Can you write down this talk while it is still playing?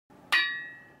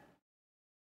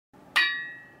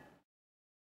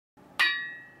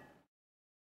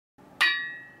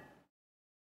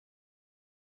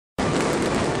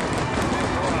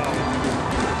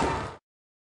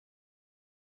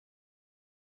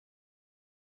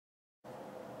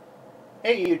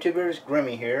Hey YouTubers,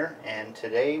 Grimmy here, and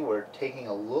today we're taking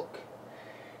a look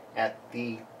at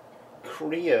the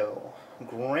Kreo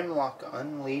Grimlock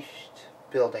Unleashed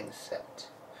building set,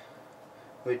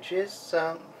 which is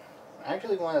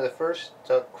actually one of the first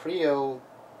Kreo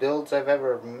builds I've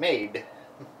ever made.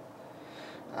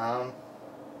 I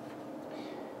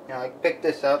picked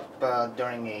this up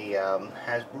during a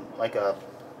Hasbro, a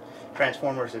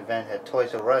Transformers event at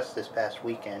Toys R Us this past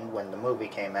weekend when the movie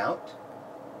came out.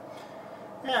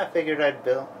 Yeah, I figured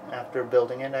after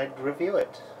building it, I'd review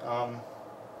it.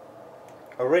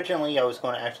 Originally, I was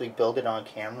going to actually build it on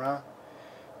camera,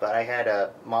 but I had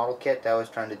a model kit that I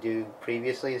was trying to do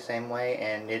previously the same way,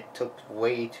 and it took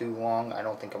way too long. I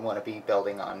don't think I'm going to be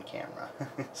building on camera.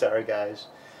 Sorry, guys.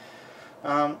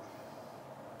 But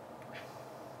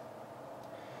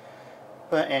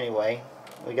anyway,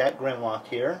 we got Grimlock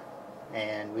here,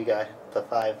 and we got the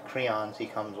 5 crayons he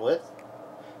comes with.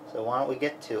 So why don't we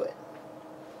get to it?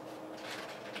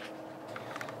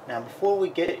 Now, before we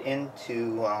get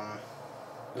into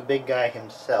the big guy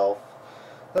himself,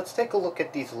 let's take a look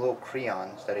at these little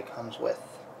crayons that it comes with.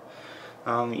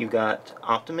 You've got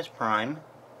Optimus Prime,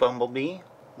 Bumblebee,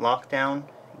 Lockdown,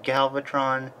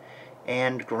 Galvatron,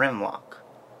 and Grimlock.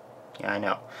 Yeah, I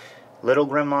know. Little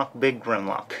Grimlock, big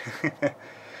Grimlock.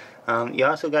 You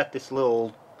also got this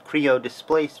little Kreo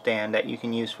display stand that you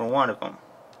can use for one of them,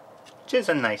 which is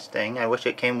a nice thing. I wish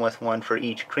it came with one for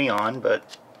each crayon,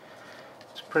 but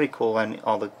it's pretty cool and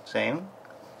all the same.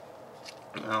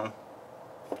 The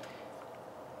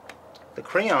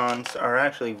crayons are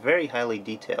actually very highly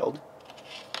detailed.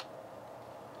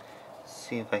 Let's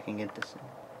see if I can get this in.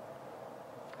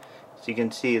 So you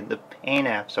can see the paint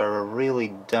apps are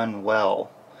really done well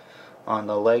on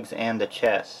the legs and the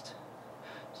chest.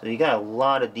 So you got a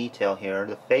lot of detail here.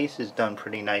 The face is done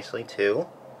pretty nicely too.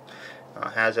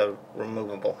 Has a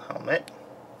removable helmet.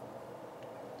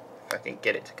 If I can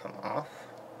get it to come off.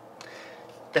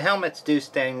 The helmets do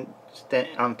tend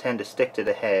to stick to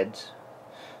the heads.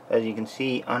 As you can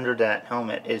see, under that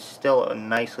helmet is still a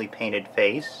nicely painted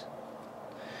face.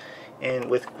 And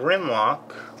with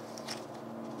Grimlock,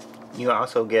 you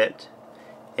also get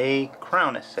a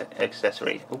crown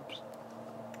accessory. Oops.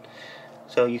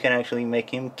 So you can actually make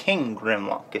him King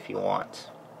Grimlock if you want.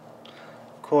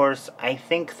 Of course, I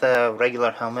think the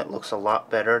regular helmet looks a lot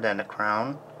better than the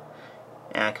crown.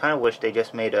 And I kind of wish they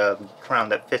just made a crown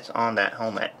that fits on that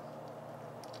helmet.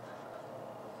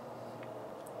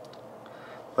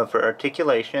 But for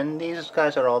articulation, these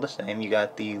guys are all the same. You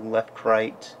got the left,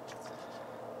 right.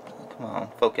 Come on,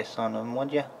 focus on them,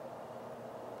 would ya?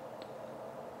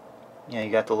 Yeah, you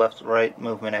got the left, right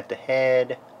movement at the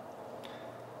head.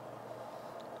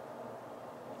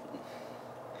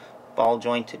 Ball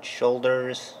jointed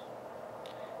shoulders.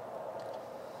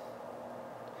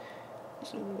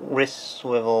 Wrist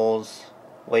swivels,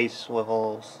 waist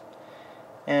swivels,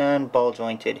 and ball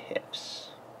jointed hips.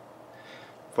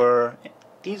 For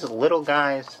these little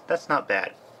guys, that's not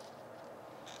bad.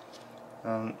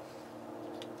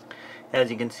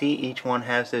 As you can see, each one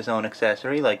has his own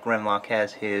accessory, like Grimlock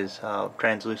has his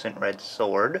translucent red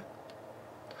sword.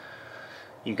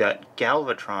 You got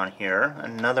Galvatron here,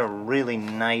 another really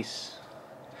nice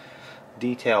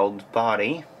detailed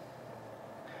body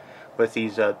with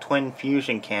these twin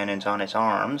fusion cannons on his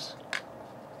arms.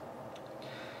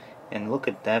 And look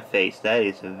at that face. That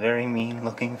is a very mean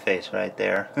looking face right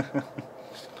there.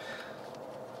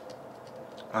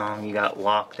 You got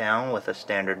Lockdown with a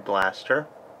standard blaster.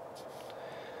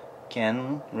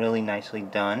 Again, really nicely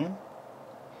done. You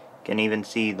can even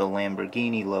see the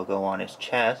Lamborghini logo on his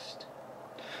chest,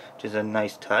 which is a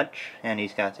nice touch. And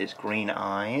he's got his green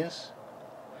eyes.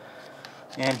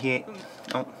 And he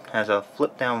has a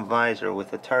flip down visor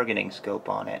with a targeting scope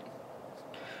on it.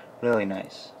 Really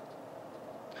nice.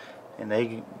 And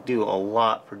they do a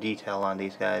lot for detail on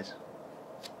these guys.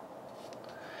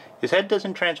 His head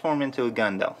doesn't transform into a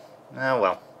gun though. Oh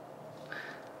well.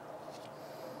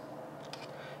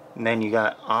 And then you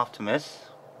got Optimus.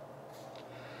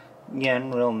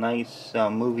 Again, real nice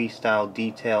movie style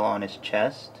detail on his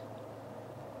chest.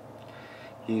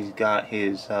 He's got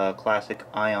his classic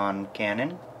ion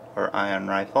cannon, or ion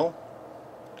rifle.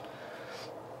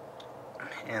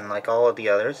 And like all of the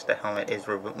others, the helmet is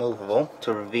removable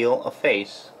to reveal a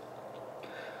face.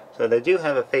 So they do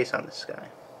have a face on this guy,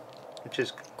 which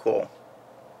is cool.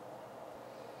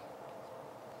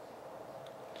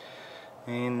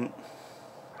 And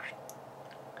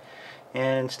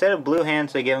instead of blue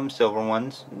hands, they give him silver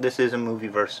ones. This is a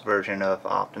movieverse version of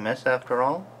Optimus, after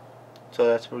all, so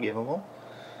that's forgivable.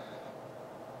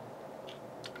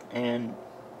 And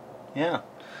yeah,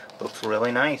 looks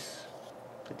really nice.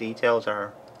 The details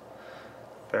are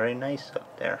Very nice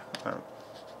up there.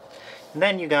 And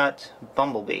then you got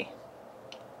Bumblebee,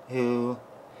 who,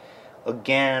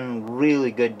 again,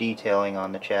 really good detailing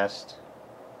on the chest.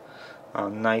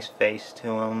 Nice face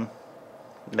to him.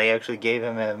 They actually gave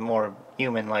him a more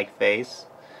human-like face.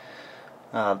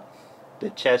 The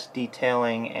chest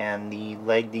detailing and the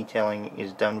leg detailing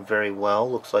is done very well.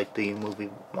 Looks like the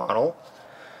movie model,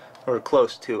 or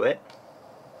close to it.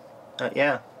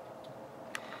 Yeah,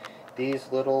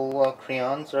 these little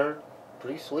crayons are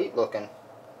pretty sweet looking.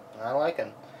 I like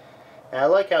them. And I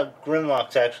like how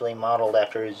Grimlock's actually modeled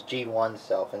after his G1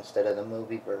 self instead of the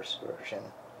movieverse version.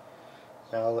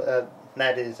 So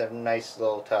that is a nice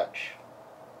little touch.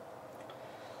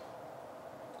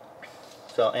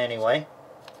 So anyway,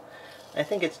 I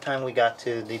think it's time we got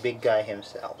to the big guy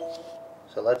himself.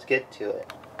 So let's get to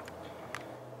it.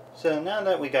 So now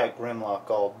that we got Grimlock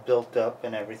all built up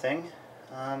and everything,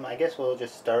 I guess we'll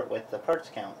just start with the parts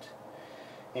count.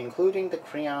 Including the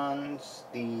crayons,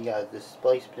 the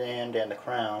display stand, and the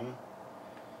crown,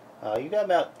 you got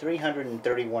about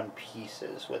 331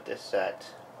 pieces with this set.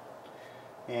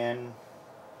 And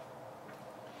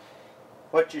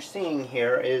what you're seeing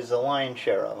here is the lion's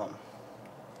share of them.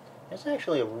 It's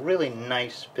actually a really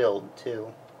nice build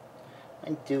too.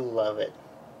 I do love it.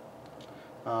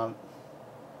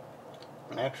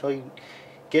 Actually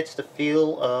gets the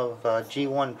feel of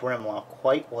G1 Grimlock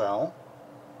quite well.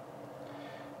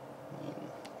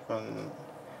 From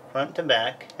front to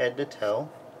back, head to toe.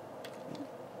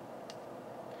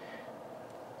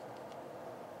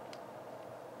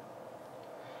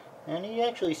 And he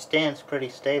actually stands pretty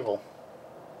stable.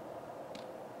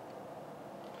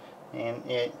 And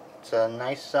it's a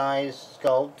nice size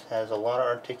sculpt, has a lot of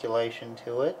articulation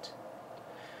to it.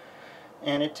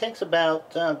 And it takes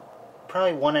about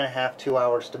probably 1.5 to 2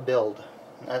 hours to build.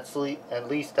 At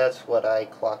least that's what I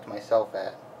clocked myself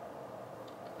at.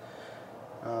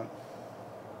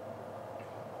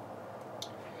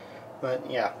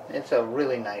 But yeah, it's a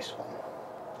really nice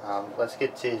one. Let's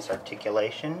get to his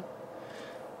articulation.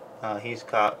 He's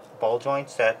got ball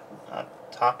joints at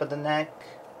top of the neck,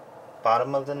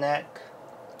 bottom of the neck.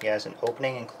 He has an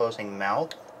opening and closing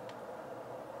mouth.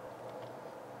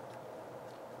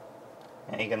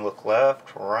 And he can look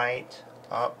left, right,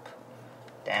 up,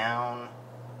 down,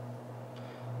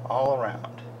 all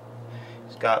around.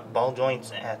 He's got ball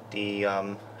joints at the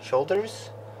shoulders,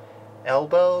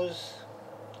 elbows,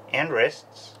 and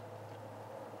wrists,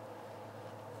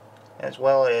 as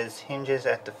well as hinges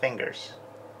at the fingers.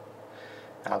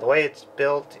 Now the way it's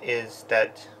built is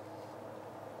that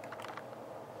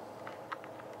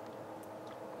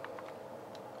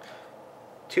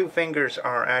two fingers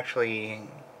are actually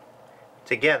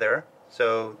together,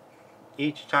 so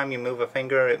each time you move a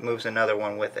finger it moves another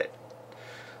one with it.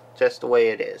 Just the way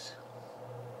it is.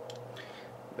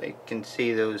 You can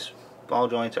see those ball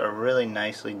joints are really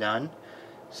nicely done.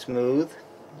 Smooth,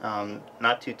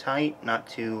 not too tight, not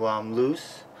too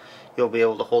loose. You'll be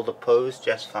able to hold the pose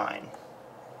just fine.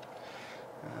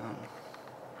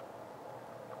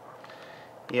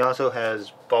 He also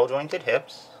has ball jointed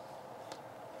hips,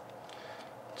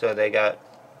 so they got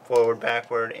forward,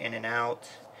 backward, in and out.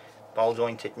 Ball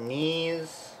jointed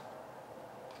knees.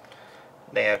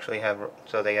 They actually have,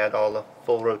 so they got all the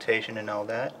full rotation and all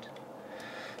that.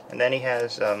 And then he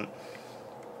has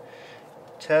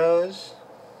toes.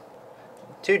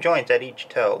 2 joints at each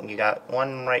toe. You got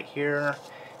one right here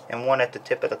and one at the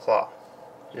tip of the claw,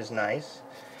 which is nice.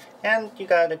 And you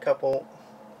got a couple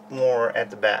more at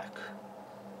the back.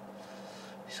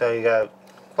 So you got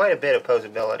quite a bit of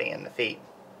posability in the feet,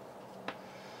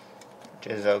 which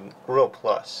is a real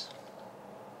plus.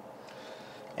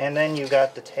 And then you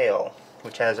got the tail,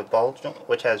 which has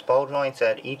ball joints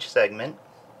at each segment.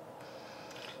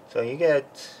 So you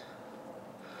get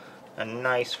a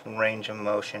nice range of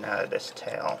motion out of this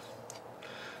tail.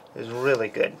 It's really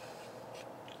good.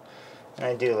 And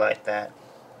I do like that.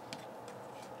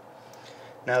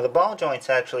 Now the ball joints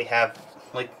actually have,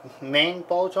 like, main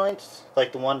ball joints,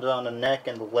 like the ones on the neck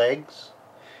and the legs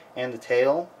and the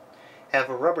tail, have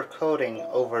a rubber coating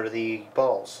over the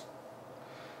balls.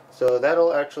 So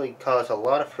that'll actually cause a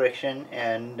lot of friction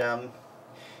and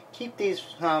keep these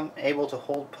able to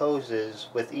hold poses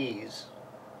with ease.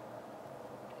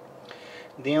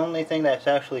 The only thing that's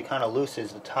actually kind of loose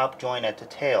is the top joint at the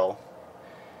tail.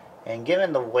 And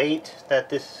given the weight that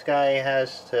this guy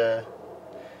has to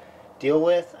deal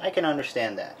with, I can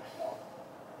understand that.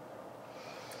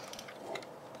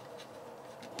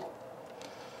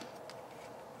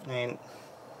 I mean,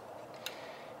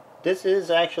 this is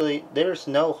actually, there's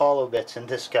no hollow bits in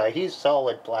this guy. He's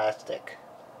solid plastic.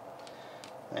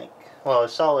 Like, well,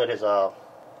 as solid as a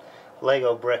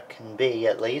Lego brick can be,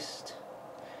 at least.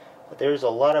 But there's a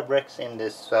lot of bricks in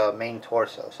this main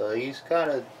torso, so he's got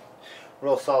a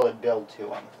real solid build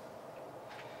to him.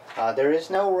 There is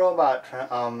no robot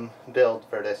build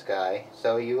for this guy,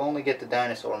 so you only get the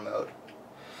dinosaur mode.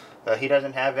 He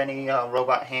doesn't have any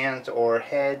robot hands or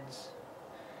heads.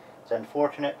 It's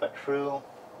unfortunate but true.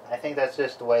 I think that's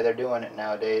just the way they're doing it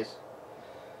nowadays.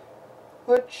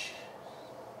 Which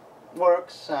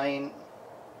works. I mean,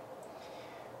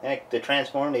 heck, to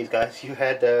transform these guys, you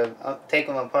had to take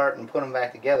them apart and put them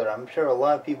back together. I'm sure a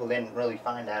lot of people didn't really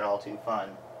find that all too fun.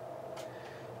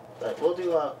 But we'll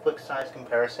do a quick size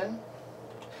comparison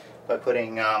by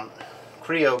putting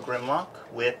Kreo Grimlock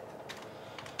with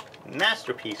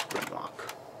Masterpiece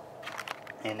Grimlock.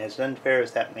 And as unfair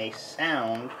as that may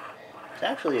sound, it's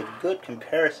actually a good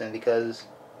comparison because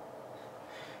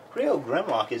Kreo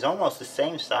Grimlock is almost the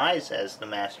same size as the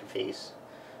Masterpiece.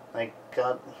 Like,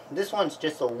 this one's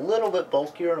just a little bit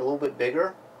bulkier, a little bit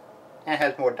bigger, and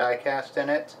has more die cast in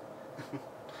it.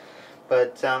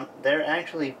 But they're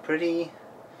actually pretty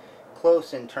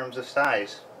close in terms of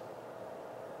size.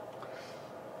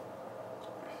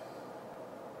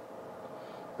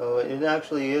 So it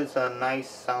actually is a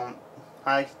nice,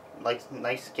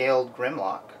 nice scaled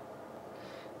Grimlock,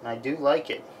 and I do like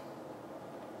it.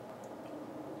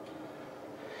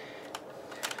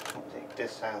 I'll take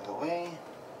this out of the way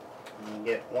and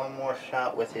get one more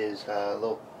shot with his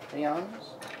little peons.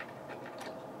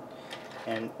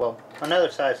 And well,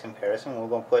 another size comparison. We're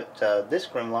going to put this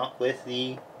Grimlock with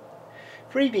the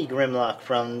freebie Grimlock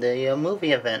from the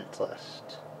movie event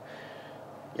list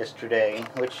yesterday,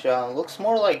 which looks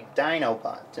more like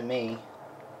Dinobot to me.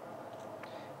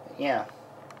 But yeah,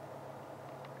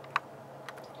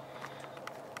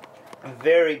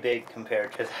 very big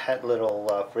compared to that little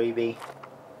freebie.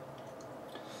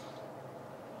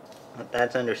 But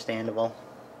that's understandable.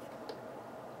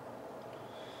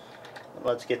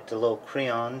 Let's get the little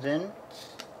crayons in.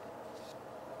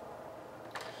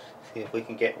 See if we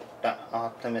can get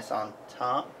Optimus on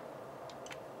top.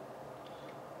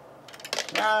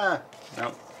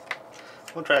 Nope.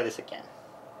 We'll try this again.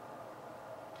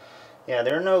 Yeah,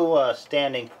 there are no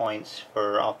standing points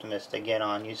for Optimus to get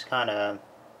on. You just kind of,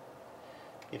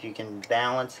 if you can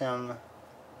balance him,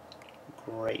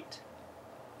 great.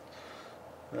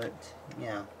 But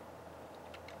yeah.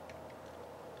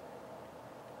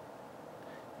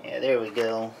 Yeah, there we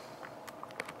go.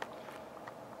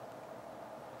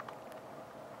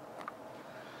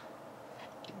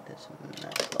 Get this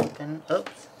nice looking.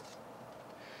 Oops.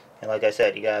 And like I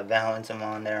said, you gotta balance them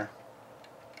on there.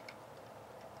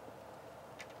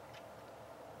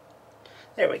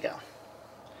 There we go.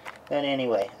 But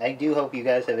anyway, I do hope you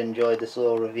guys have enjoyed this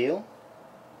little review.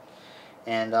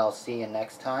 And I'll see you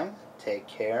next time. Take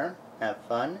care, have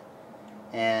fun,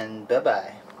 and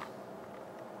bye-bye.